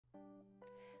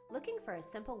Looking for a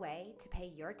simple way to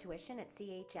pay your tuition at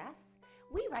CHS?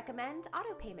 We recommend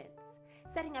Autopayments.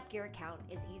 Setting up your account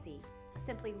is easy.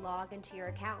 Simply log into your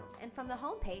account and from the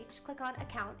home page, click on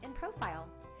Account and Profile.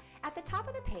 At the top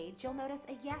of the page, you'll notice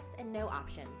a Yes and No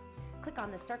option. Click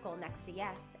on the circle next to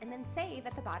Yes and then Save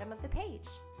at the bottom of the page.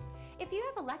 If you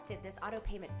have elected this auto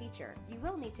payment feature, you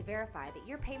will need to verify that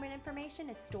your payment information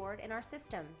is stored in our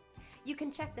system. You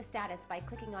can check the status by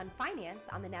clicking on Finance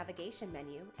on the navigation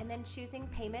menu and then choosing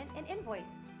Payment and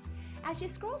Invoice. As you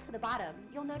scroll to the bottom,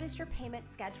 you'll notice your payment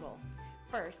schedule.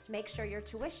 First, make sure your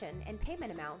tuition and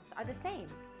payment amounts are the same.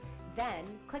 Then,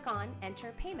 click on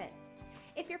Enter Payment.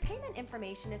 If your payment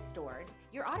information is stored,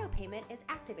 your auto payment is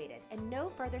activated and no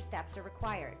further steps are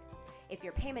required. If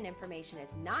your payment information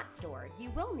is not stored, you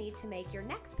will need to make your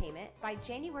next payment by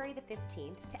January the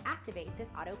 15th to activate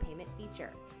this auto payment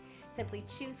feature. Simply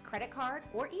choose credit card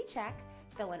or e-check,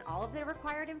 fill in all of the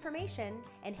required information,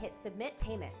 and hit Submit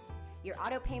Payment. Your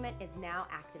auto payment is now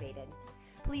activated.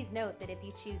 Please note that if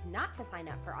you choose not to sign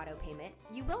up for auto payment,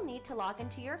 you will need to log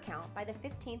into your account by the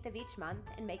 15th of each month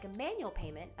and make a manual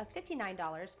payment of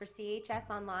 $59 for CHS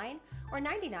Online or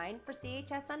 $99 for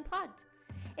CHS Unplugged.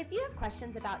 If you have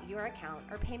questions about your account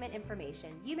or payment information,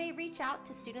 you may reach out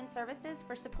to Student Services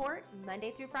for support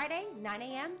Monday through Friday, 9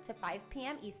 a.m. to 5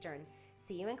 p.m. Eastern.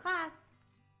 See you in class!